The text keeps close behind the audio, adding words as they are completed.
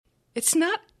It's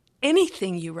not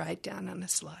anything you write down on a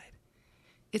slide.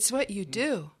 It's what you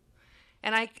do.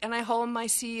 And I hold my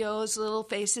CEO's little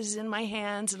faces in my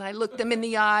hands, and I look them in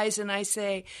the eyes, and I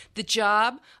say, the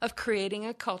job of creating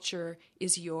a culture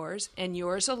is yours and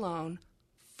yours alone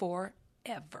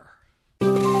forever.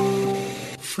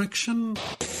 Friction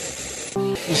is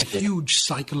a huge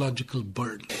psychological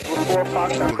burden.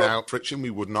 Without friction, we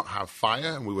would not have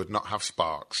fire and we would not have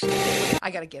sparks. I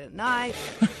got to get a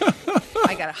knife.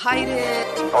 I got to hide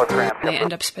it. They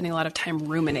end up spending a lot of time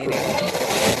ruminating.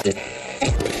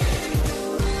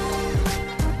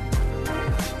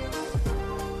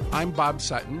 I'm Bob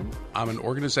Sutton. I'm an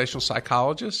organizational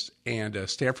psychologist and a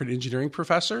Stanford engineering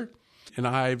professor, and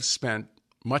I've spent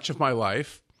much of my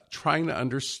life trying to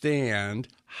understand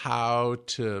how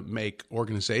to make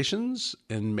organizations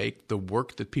and make the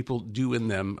work that people do in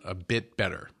them a bit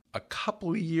better. A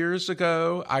couple of years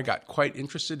ago, I got quite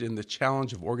interested in the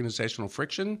challenge of organizational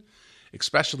friction,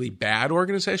 especially bad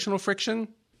organizational friction.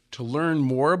 To learn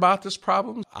more about this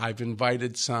problem, I've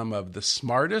invited some of the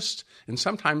smartest and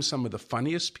sometimes some of the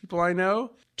funniest people I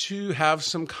know to have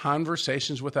some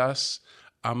conversations with us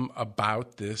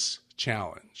about this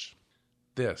challenge.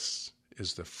 This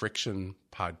is the Friction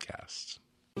Podcast.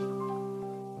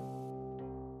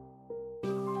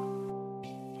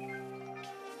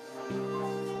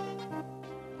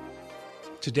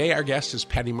 Today, our guest is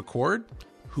Patty McCord,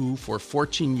 who for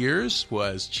 14 years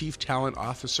was Chief Talent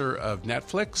Officer of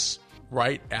Netflix.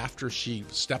 Right after she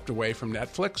stepped away from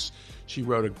Netflix, she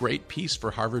wrote a great piece for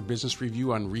Harvard Business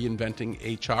Review on reinventing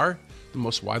HR, the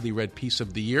most widely read piece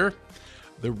of the year.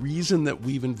 The reason that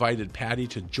we've invited Patty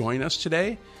to join us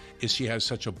today is she has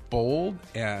such a bold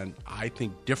and, I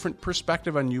think, different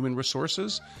perspective on human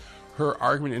resources. Her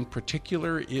argument in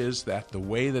particular is that the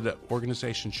way that an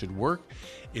organization should work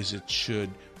is it should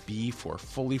be for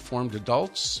fully formed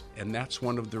adults, and that's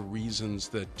one of the reasons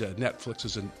that Netflix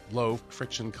is a low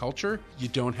friction culture. You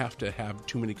don't have to have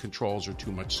too many controls or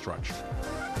too much structure.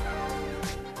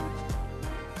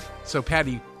 So,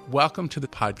 Patty, welcome to the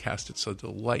podcast. It's a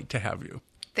delight to have you.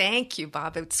 Thank you,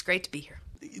 Bob. It's great to be here.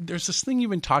 There's this thing you've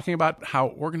been talking about, how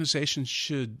organizations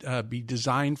should be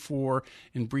designed for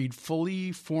and breed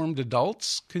fully formed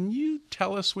adults. Can you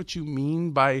tell us what you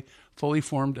mean by fully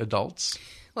formed adults?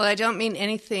 Well, I don't mean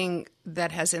anything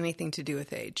that has anything to do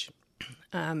with age.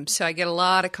 So I get a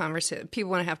lot of people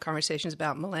want to have conversations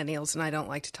about millennials, and I don't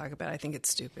like to talk about it. I think it's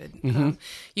stupid. Mm-hmm.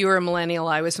 You were a millennial.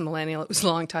 I was a millennial. It was a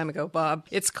long time ago, Bob.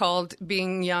 It's called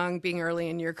being young, being early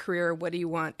in your career. What do you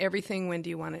want? Everything. When do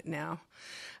you want it? Now.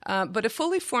 But a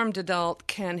fully formed adult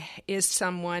is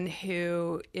someone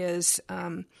who is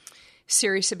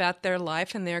serious about their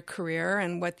life and their career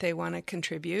and what they want to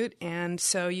contribute. And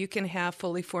so you can have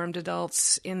fully formed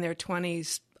adults in their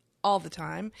 20s all the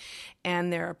time.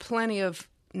 And there are plenty of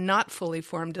not fully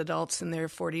formed adults in their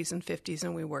 40s and 50s,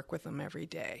 and we work with them every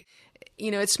day.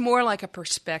 You know, it's more like a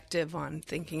perspective on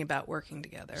thinking about working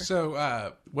together.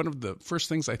 So one of the first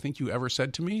things I think you ever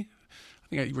said to me,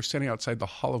 I think you were standing outside the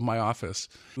hall of my office,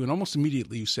 and almost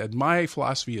immediately you said, my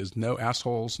philosophy is no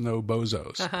assholes, no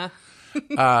bozos. Uh-huh.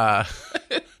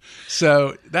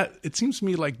 So that it seems to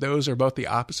me like those are both the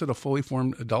opposite of fully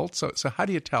formed adults. So how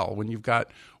do you tell when you've got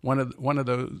one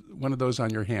of those on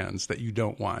your hands that you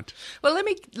don't want? Well,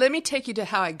 let me take you to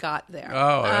how I got there.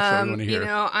 Oh, that's what I want to hear. You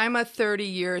know, I'm a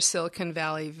 30-year Silicon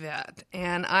Valley vet,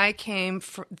 and I came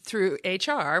through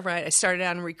HR. Right, I started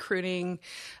out in recruiting.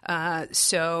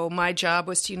 So my job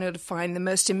was to find the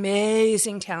most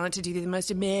amazing talent to do the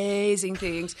most amazing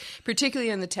things,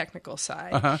 particularly on the technical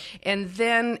side. Uh-huh. And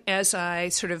then as I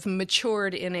sort of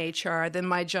matured in HR, then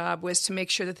my job was to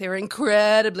make sure that they were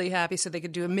incredibly happy so they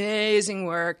could do amazing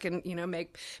work and,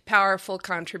 make powerful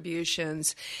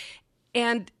contributions.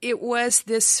 And it was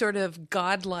this sort of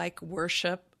godlike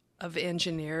worship of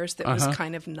engineers that was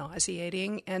kind of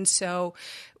nauseating. And so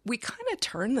we kind of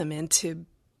turned them into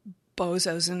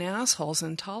bozos and assholes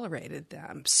and tolerated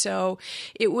them. So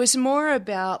it was more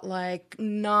about like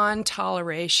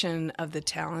non-toleration of the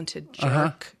talented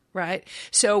jerk. Right.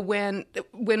 So when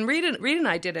Reed and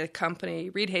I did a company,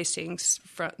 Reed Hastings,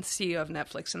 CEO of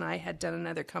Netflix, and I had done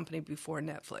another company before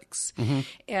Netflix,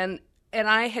 and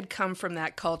I had come from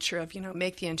that culture of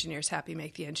make the engineers happy,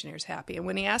 make the engineers happy. And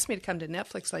when he asked me to come to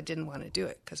Netflix, I didn't want to do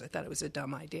it because I thought it was a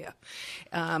dumb idea.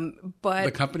 But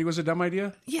the company was a dumb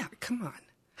idea? Yeah, come on.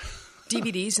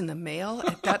 DVDs in the mail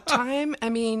at that time. I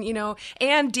mean,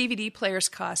 and DVD players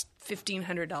cost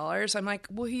 $1,500. I'm like,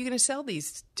 well, who are you going to sell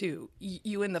these to?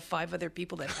 You and the 5 other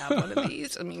people that have one of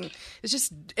these? I mean, it's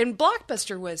just, and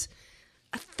Blockbuster was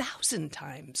 1,000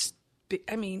 times.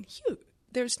 I mean, huge.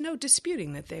 There's no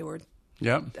disputing that they were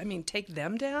Yep. I mean, take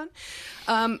them down.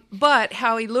 But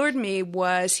how he lured me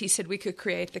was he said we could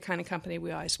create the kind of company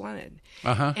we always wanted.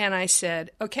 And I said,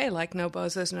 okay, like no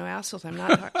bozos, no assholes.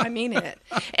 I mean it.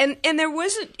 And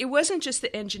it wasn't just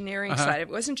the engineering side. It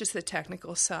wasn't just the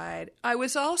technical side. I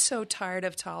was also tired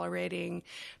of tolerating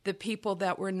the people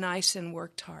that were nice and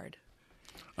worked hard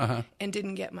and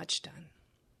didn't get much done.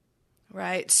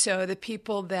 Right. So the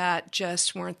people that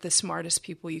just weren't the smartest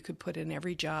people you could put in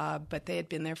every job, but they had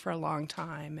been there for a long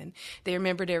time and they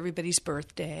remembered everybody's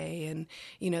birthday and,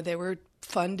 they were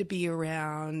fun to be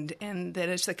around. And that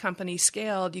as the company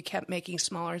scaled, you kept making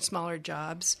smaller and smaller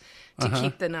jobs to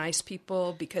keep the nice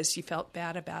people because you felt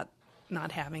bad about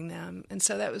not having them. And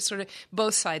so that was sort of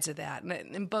both sides of that.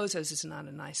 And bozos is not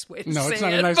a nice way to say it. No, it's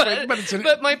not a nice way,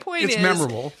 but my point is... It's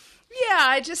memorable. Yeah,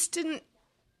 I just didn't...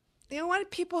 I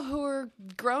wanted people who were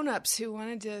grown-ups who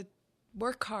wanted to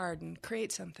work hard and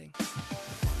create something.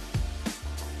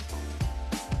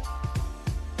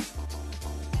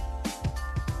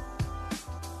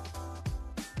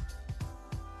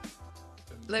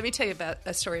 Let me tell you about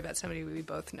a story about somebody we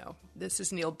both know. This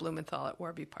is Neil Blumenthal at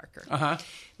Warby Parker.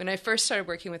 When I first started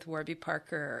working with Warby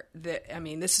Parker,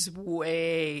 this is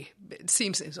way... It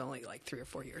seems it was only like 3 or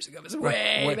 4 years ago. It was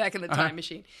way back in the time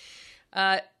machine.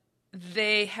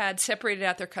 They had separated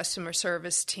out their customer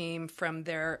service team from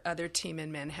their other team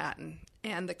in Manhattan.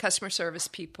 And the customer service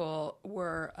people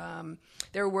were,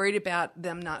 they were worried about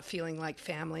them not feeling like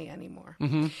family anymore.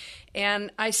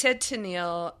 And I said to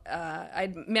Neil,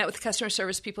 I'd met with customer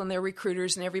service people and their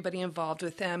recruiters and everybody involved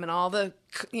with them and all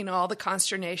the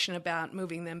consternation about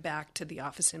moving them back to the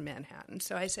office in Manhattan.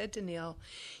 So I said to Neil,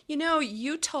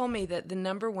 you told me that the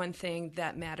number one thing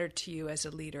that mattered to you as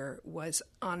a leader was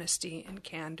honesty and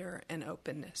candor and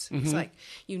openness. It's like,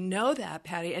 that,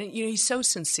 Patty. And, he's so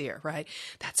sincere, right?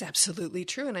 That's absolutely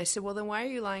true. And I said, well, then why are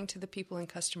you lying to the people in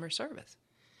customer service?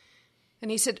 And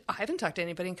he said, I haven't talked to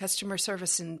anybody in customer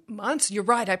service in months. You're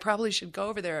right. I probably should go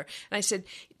over there. And I said,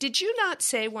 did you not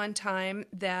say one time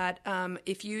that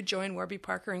if you join Warby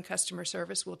Parker in customer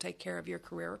service, we'll take care of your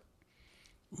career?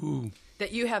 Ooh.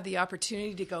 That you have the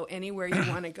opportunity to go anywhere you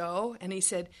want to go? And he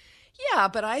said, yeah,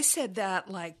 but I said that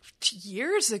like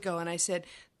years ago. And I said,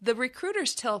 the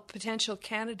recruiters tell potential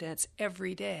candidates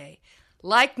every day,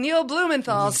 like Neil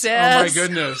Blumenthal says. Oh, my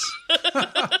goodness.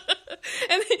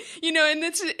 And, and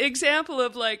it's an example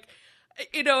of like,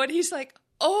 and he's like,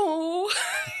 oh,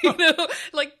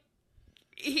 like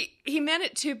he meant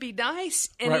it to be nice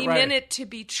and he meant it to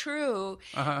be true.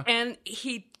 And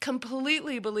he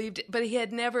completely believed it, but he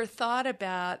had never thought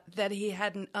about that he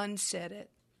hadn't unsaid it.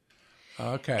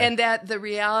 Okay. And that the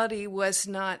reality was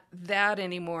not that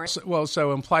anymore.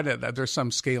 So implied that there's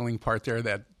some scaling part there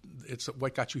that it's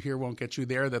what got you here won't get you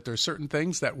there, that there's certain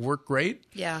things that work great.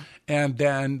 Yeah. And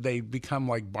then they become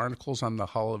like barnacles on the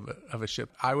hull of a ship.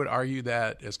 I would argue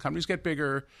that as companies get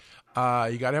bigger,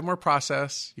 you got to have more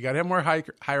process. You got to have more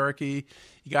hierarchy.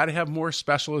 You got to have more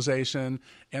specialization.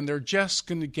 And they're just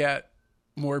going to get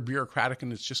more bureaucratic,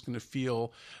 and it's just going to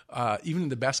feel, even in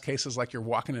the best cases, like you're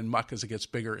walking in muck as it gets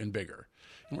bigger and bigger.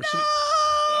 And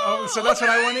so that's what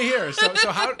I want to hear.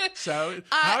 So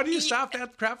how do you stop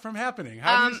that crap from happening?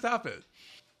 How do you stop it?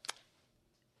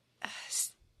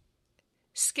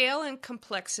 Scale and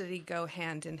complexity go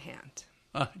hand in hand.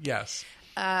 Yes.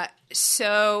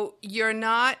 So you're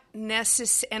not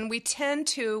and we tend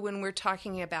to, when we're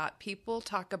talking about people,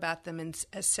 talk about them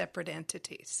as separate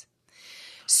entities.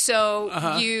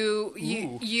 So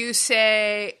you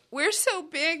say, we're so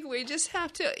big, we just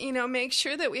have to, make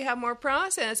sure that we have more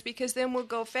process because then we'll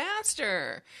go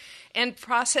faster. And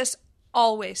process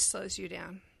always slows you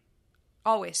down.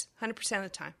 Always, 100% of the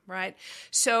time, right?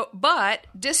 So, but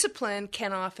discipline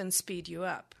can often speed you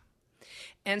up.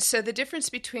 And so the difference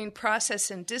between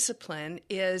process and discipline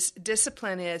is this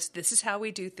is how we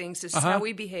do things, this is how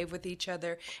we behave with each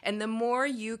other. And the more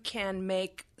you can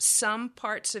make some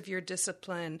parts of your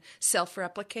discipline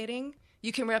self-replicating,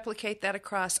 you can replicate that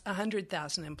across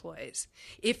 100,000 employees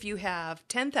if you have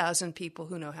 10,000 people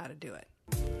who know how to do it.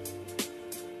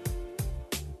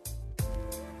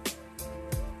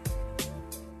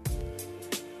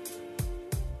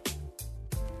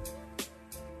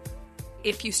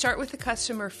 If you start with the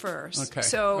customer first,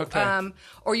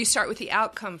 or you start with the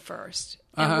outcome first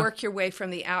and work your way from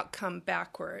the outcome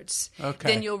backwards,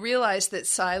 then you'll realize that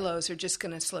silos are just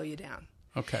going to slow you down.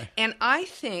 Okay. And I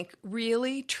think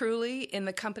really, truly, in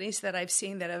the companies that I've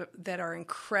seen that are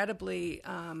incredibly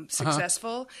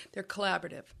successful, they're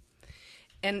collaborative.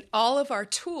 And all of our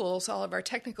tools, all of our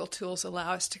technical tools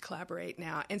allow us to collaborate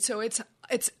now. And so it's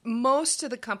most of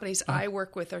the companies I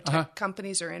work with are tech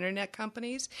companies or internet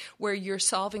companies where you're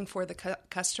solving for the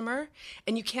customer,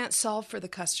 and you can't solve for the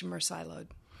customer siloed.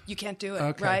 You can't do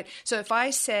it, right? So if I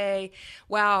say,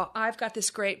 wow, I've got this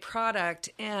great product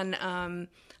and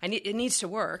it needs to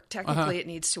work. Technically, it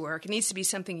needs to work. It needs to be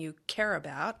something you care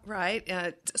about,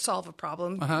 right? Solve a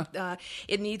problem.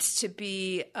 It needs to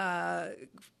be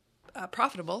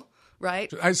profitable,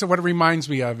 right? So what it reminds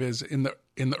me of is in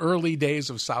the early days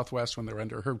of Southwest, when they were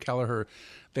under Herb Kelleher,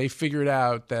 they figured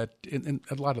out that, and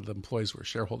a lot of the employees were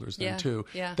shareholders then too,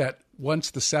 that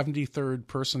once the 73rd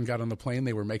person got on the plane,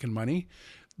 they were making money.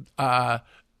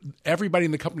 Everybody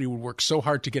in the company would work so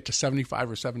hard to get to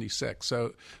 75 or 76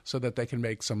 so that they can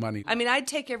make some money. I mean, I'd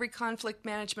take every conflict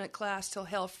management class till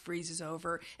hell freezes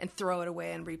over and throw it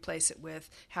away and replace it with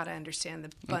how to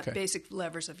understand the basic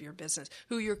levers of your business,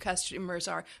 who your customers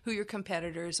are, who your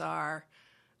competitors are,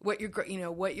 what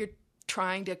you're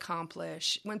trying to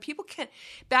accomplish. When people can,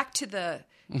 back to the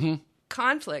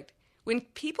conflict, when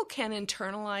people can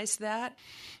internalize that,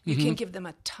 you can give them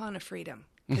a ton of freedom.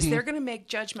 Because they're going to make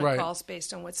judgment calls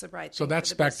based on what's the right thing. So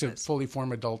that's back to fully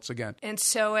formed adults again. And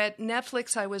so at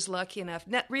Netflix, I was lucky enough.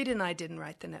 Rita and I didn't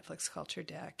write the Netflix culture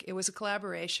deck. It was a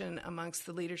collaboration amongst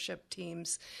the leadership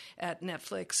teams at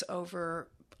Netflix over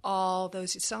all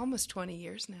those. It's almost 20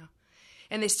 years now.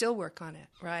 And they still work on it,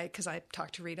 right? Because I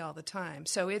talk to Rita all the time.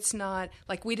 So it's not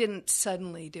like we didn't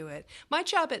suddenly do it. My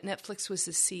job at Netflix was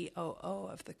the COO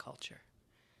of the culture.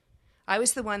 I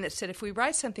was the one that said, if we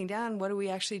write something down, what do we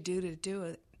actually do to do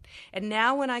it? And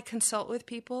now when I consult with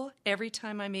people, every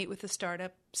time I meet with a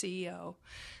startup CEO,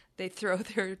 they throw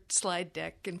their slide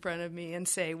deck in front of me and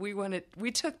say, we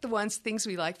took the things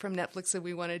we like from Netflix and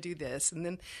we want to do this. And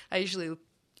then I usually,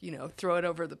 throw it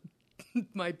over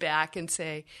my back and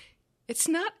say, it's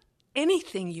not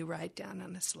anything you write down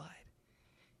on a slide.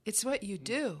 It's what you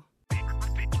do.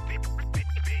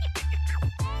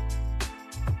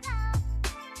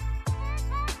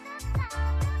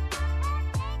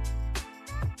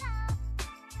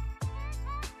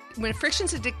 When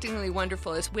friction's addictingly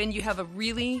wonderful is when you have a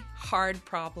really hard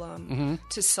problem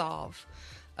to solve,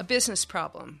 a business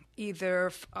problem,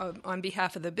 either on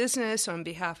behalf of the business or on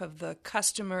behalf of the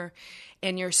customer,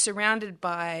 and you're surrounded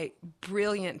by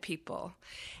brilliant people.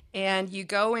 And you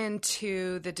go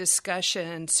into the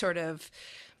discussion sort of,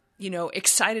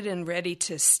 excited and ready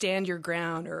to stand your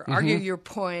ground or argue your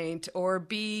point or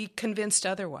be convinced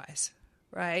otherwise,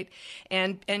 right?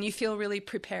 And you feel really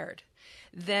prepared.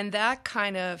 Then that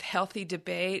kind of healthy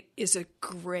debate is a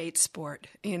great sport,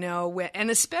 and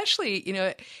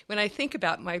especially, when I think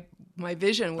about my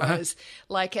vision was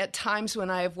like at times when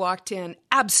I have walked in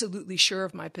absolutely sure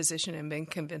of my position and been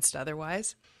convinced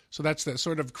otherwise. So that's the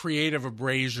sort of creative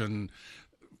abrasion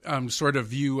sort of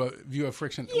view of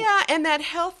friction. Yeah, and that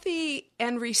healthy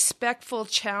and respectful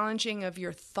challenging of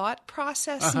your thought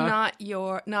process, not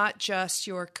just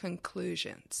your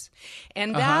conclusions.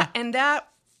 And that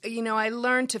I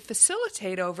learned to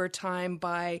facilitate over time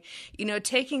by,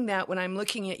 taking that when I'm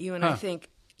looking at you and I think,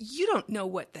 you don't know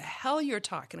what the hell you're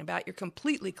talking about. You're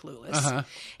completely clueless.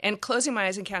 And closing my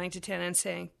eyes and counting to 10 and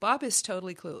saying, Bob is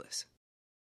totally clueless.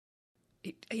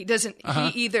 He doesn't.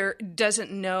 He either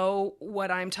doesn't know what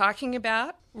I'm talking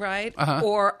about, right?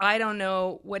 Or I don't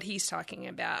know what he's talking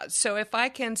about. So if I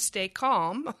can stay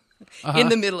calm in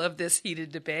the middle of this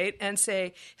heated debate and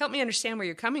say, help me understand where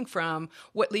you're coming from,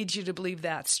 what leads you to believe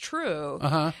that's true,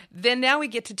 then now we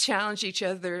get to challenge each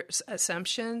other's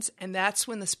assumptions, and that's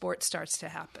when the sport starts to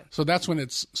happen. So that's when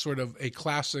it's sort of a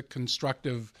classic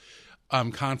constructive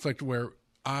conflict where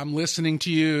I'm listening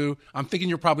to you. I'm thinking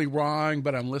you're probably wrong,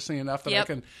 but I'm listening enough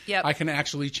that I can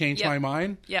actually change my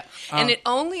mind. Yeah, and it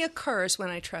only occurs when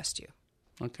I trust you.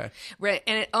 Okay. Right.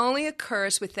 And it only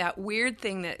occurs with that weird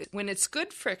thing that when it's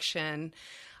good friction,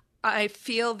 I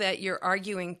feel that you're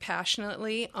arguing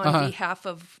passionately on behalf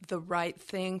of the right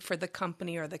thing for the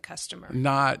company or the customer.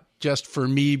 Not just for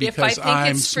me because if I think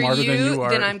I'm it's smarter for you, than you are.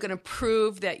 Then I'm going to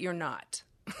prove that you're not.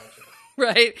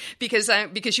 Right? Because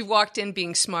you walked in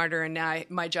being smarter, and now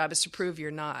my job is to prove you're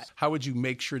not. How would you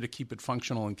make sure to keep it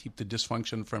functional and keep the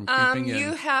dysfunction from creeping in?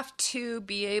 You have to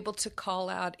be able to call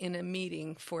out in a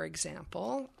meeting, for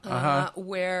example,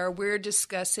 where we're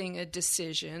discussing a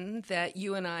decision that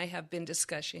you and I have been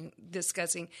discussing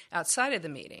outside of the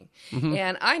meeting.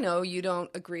 And I know you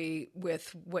don't agree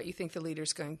with what you think the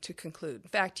leader's going to conclude. In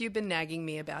fact, you've been nagging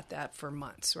me about that for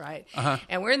months, right?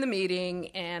 And we're in the meeting,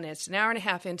 and it's an hour and a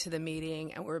half into the meeting,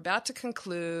 meeting and we're about to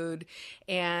conclude,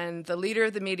 and the leader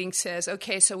of the meeting says,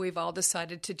 okay, so we've all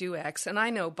decided to do X. And I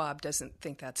know Bob doesn't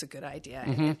think that's a good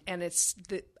idea. And it's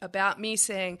about me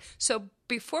saying, so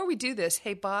before we do this,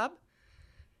 hey, Bob,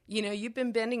 you know, you've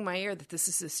been bending my ear that this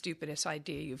is the stupidest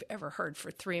idea you've ever heard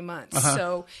for 3 months.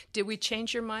 So did we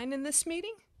change your mind in this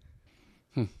meeting?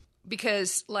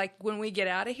 Because, like, when we get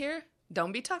out of here,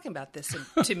 don't be talking about this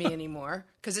to me anymore,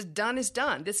 because it's done is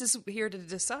done. This is here to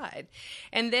decide.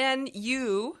 And then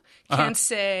you can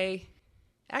say,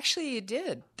 actually, you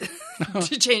did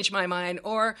to change my mind.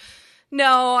 Or,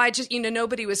 no, I just,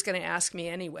 nobody was going to ask me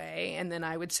anyway. And then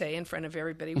I would say in front of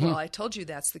everybody, well, I told you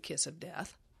that's the kiss of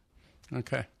death.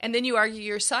 Okay. And then you argue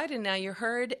your side, and now you're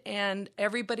heard, and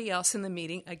everybody else in the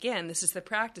meeting, again, this is the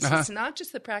practice. It's not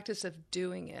just the practice of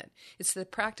doing it. It's the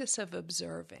practice of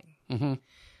observing.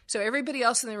 So everybody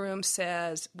else in the room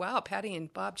says, wow, Patty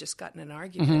and Bob just got in an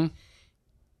argument,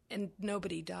 and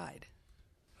nobody died.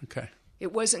 Okay.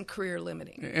 It wasn't career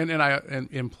limiting. And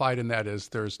implied in that is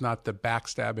there's not the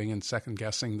backstabbing and second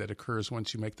guessing that occurs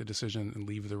once you make the decision and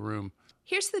leave the room.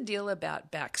 Here's the deal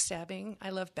about backstabbing. I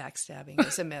love backstabbing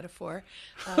as a metaphor,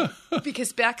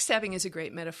 because backstabbing is a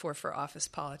great metaphor for office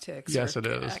politics. Yes, or it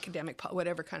is. Academic,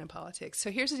 whatever kind of politics. So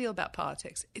here's the deal about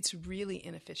politics. It's really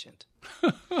inefficient.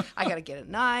 I got to get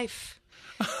a knife.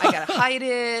 I got to hide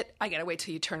it. I got to wait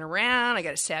till you turn around. I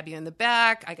got to stab you in the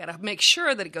back. I got to make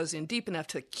sure that it goes in deep enough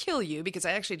to kill you, because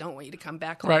I actually don't want you to come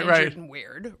back all injured and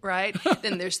weird, right?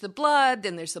 Then there's the blood.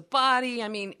 Then there's the body. I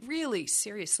mean, really,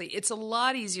 seriously, it's a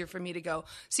lot easier for me to go,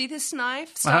 see this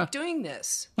knife? Stop doing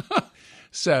this.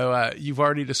 So you've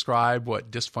already described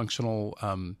what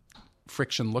dysfunctional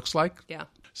friction looks like. Yeah.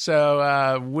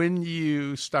 So when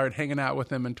you start hanging out with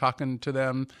them and talking to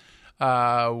them,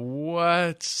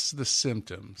 what's the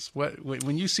symptoms?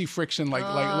 When you see friction,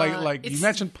 like you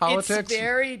mentioned politics? It's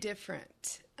very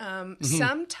different.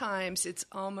 Sometimes it's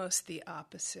almost the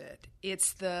opposite.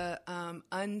 It's the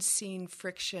unseen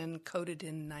friction coated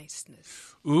in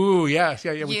niceness. Ooh, yes.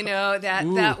 Yeah.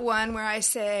 That one where I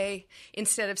say,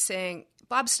 instead of saying,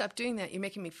 Bob, stop doing that, you're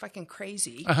making me fucking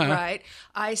crazy, right?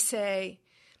 I say,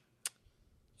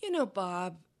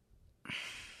 Bob,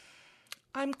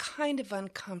 I'm kind of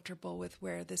uncomfortable with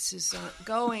where this is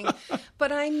going,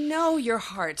 but I know your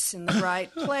heart's in the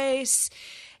right place.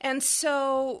 And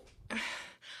so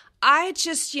I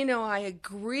just, I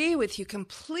agree with you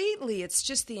completely. It's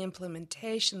just the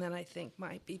implementation that I think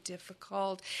might be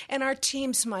difficult, and our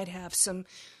teams might have some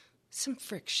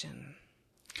friction.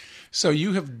 So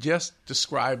you have just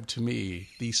described to me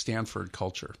the Stanford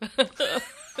culture.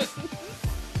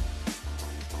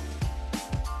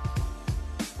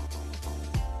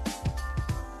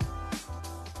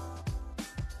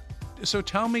 So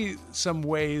tell me some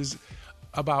ways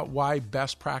about why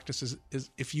best practice is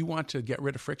if you want to get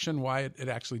rid of friction, why it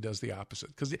actually does the opposite.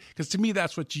 Because to me,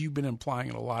 that's what you've been implying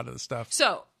in a lot of the stuff.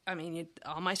 So,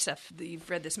 all my stuff, you've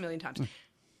read this a million times.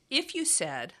 If you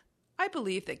said, I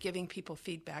believe that giving people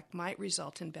feedback might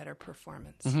result in better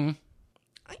performance.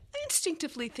 I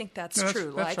instinctively think that's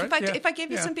true. That's like right. if I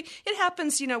give you something, it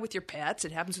happens, with your pets,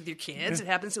 it happens with your kids, it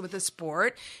happens with a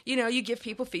sport. You give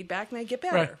people feedback and they get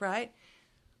better, right?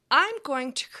 I'm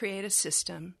going to create a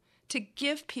system to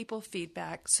give people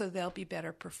feedback so they'll be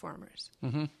better performers.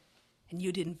 And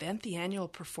you'd invent the annual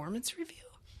performance review?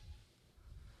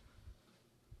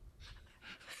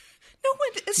 No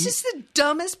one, it's just the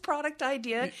dumbest product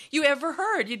idea you ever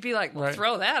heard. You'd be like, well,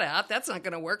 throw that out. That's not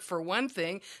going to work for one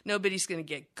thing. Nobody's going to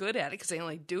get good at it because they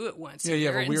only do it once a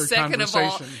year. Yeah, weird and second conversation.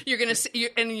 of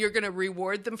all, you're going to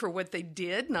reward them for what they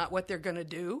did, not what they're going to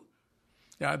do.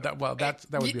 Yeah, that would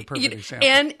be a perfect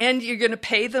example. And you're going to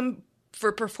pay them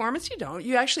for performance? You don't.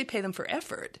 You actually pay them for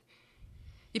effort.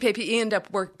 You end up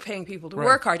paying people to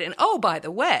work hard. And by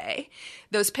the way,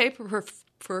 those pay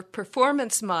for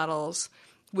performance models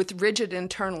with rigid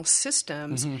internal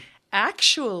systems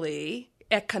actually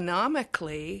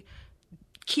economically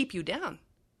keep you down.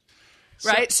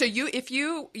 Right? So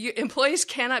employees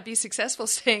cannot be successful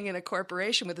staying in a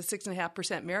corporation with a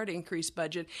 6.5% merit increase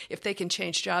budget if they can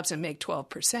change jobs and make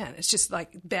 12%. It's just like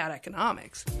bad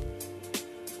economics.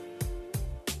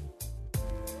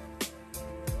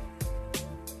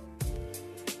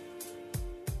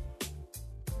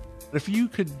 If you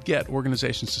could get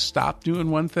organizations to stop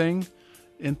doing one thing,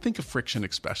 and think of friction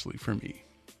especially for me,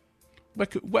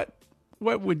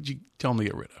 what would you tell me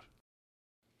to get rid of?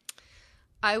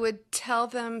 I would tell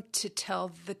them to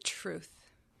tell the truth.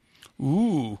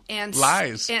 Ooh,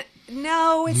 lies.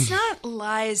 No, it's not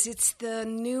lies. It's the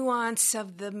nuance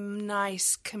of the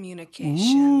nice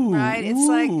communication, right? It's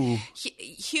like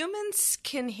humans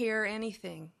can hear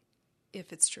anything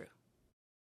if it's true.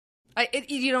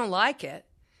 You don't like it,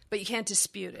 but you can't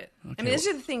dispute it. Okay. I mean, these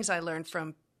are the things I learned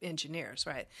from engineers,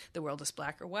 right? The world is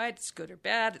black or white, it's good or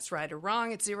bad, it's right or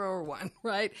wrong, it's 0 or 1,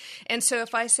 right? And so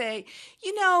if I say,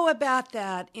 about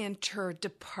that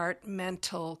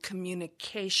interdepartmental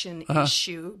communication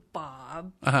issue,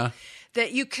 Bob,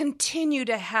 that you continue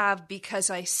to have because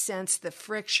I sense the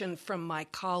friction from my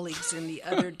colleagues in the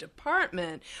other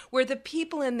department, where the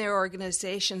people in their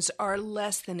organizations are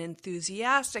less than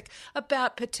enthusiastic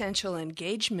about potential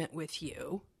engagement with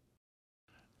you.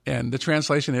 And the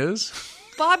translation is?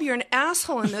 Bob, you're an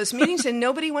asshole in those meetings and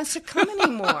nobody wants to come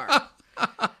anymore.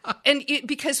 And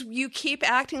because you keep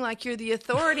acting like you're the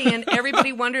authority and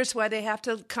everybody wonders why they have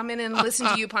to come in and listen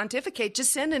to you pontificate,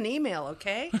 just send an email,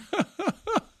 okay?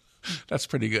 That's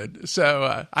pretty good.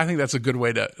 So I think that's a good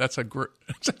way it's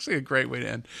actually a great way to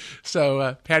end.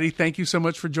 So Patty, thank you so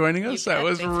much for joining us. That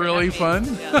was really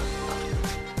fun. Yeah.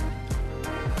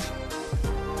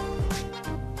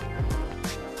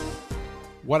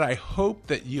 What I hope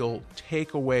that you'll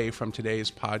take away from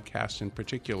today's podcast in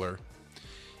particular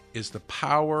is the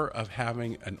power of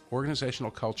having an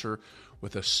organizational culture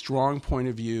with a strong point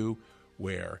of view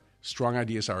where strong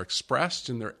ideas are expressed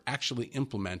and they're actually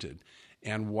implemented.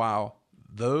 And while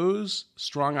those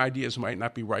strong ideas might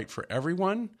not be right for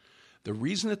everyone, the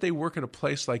reason that they work at a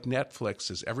place like Netflix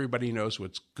is everybody knows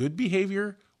what's good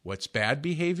behavior, what's bad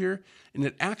behavior, and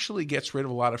it actually gets rid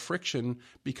of a lot of friction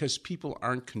because people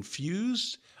aren't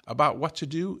confused about what to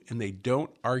do and they don't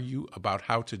argue about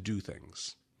how to do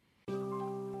things.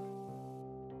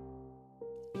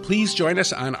 Please join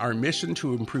us on our mission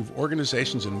to improve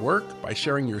organizations and work by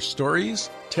sharing your stories,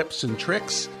 tips and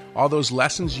tricks, all those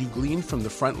lessons you gleaned from the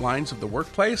front lines of the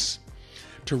workplace.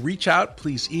 To reach out,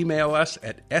 please email us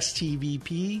at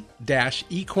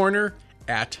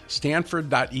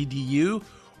stvp-ecorner@stanford.edu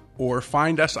or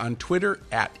find us on Twitter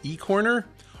 @ecorner.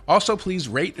 Also, please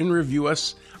rate and review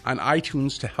us on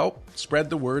iTunes to help spread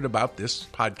the word about this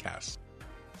podcast.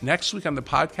 Next week on the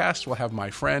podcast, we'll have my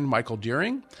friend Michael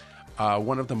Deering,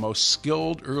 one of the most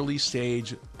skilled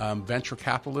early-stage venture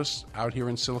capitalists out here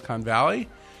in Silicon Valley.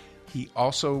 He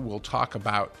also will talk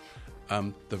about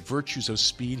the virtues of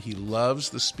speed. He loves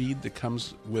the speed that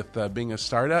comes with being a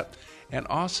startup. And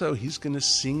also, he's going to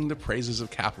sing the praises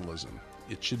of capitalism.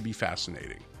 It should be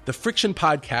fascinating. The Friction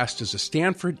Podcast is a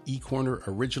Stanford eCorner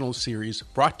original series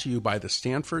brought to you by the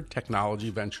Stanford Technology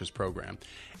Ventures Program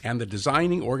and the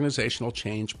Designing Organizational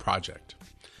Change Project.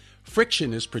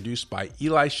 Friction is produced by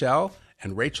Eli Schell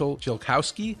and Rachel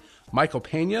Jilkowski. Michael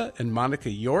Pena and Monica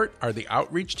Yort are the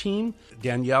outreach team.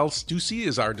 Danielle Stussy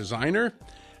is our designer.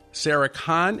 Sarah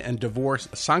Kahn and Davor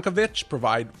Sankovic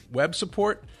provide web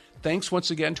support. Thanks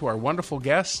once again to our wonderful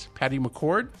guest, Patty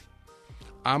McCord.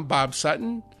 I'm Bob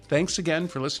Sutton. Thanks again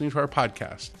for listening to our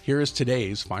podcast. Here is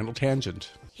today's Final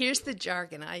Tangent. Here's the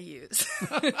jargon I use.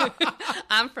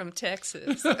 I'm from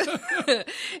Texas.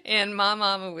 And my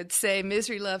mama would say,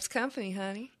 misery loves company,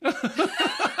 honey.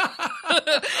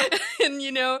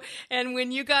 And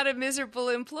when you got a miserable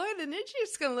employee, then you're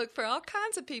just going to look for all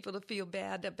kinds of people to feel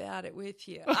bad about it with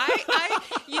you.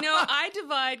 I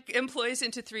divide employees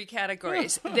into 3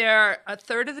 categories. A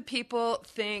third of the people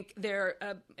think they're,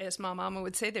 as my mama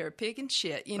would say, they're a pig in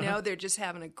shit. They're just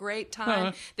having a great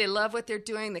time. They love what they're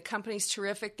doing. The company's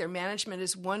terrific. Their management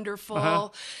is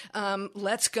wonderful.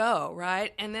 Let's go,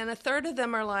 right? And then a third of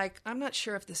them are like, I'm not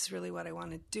sure if this is really what I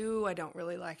want to do. I don't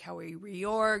really like how we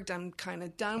reorged. I'm kind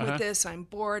of done with this. I'm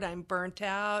bored. I'm burnt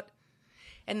out.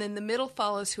 And then the middle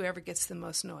follows whoever gets the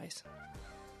most noise.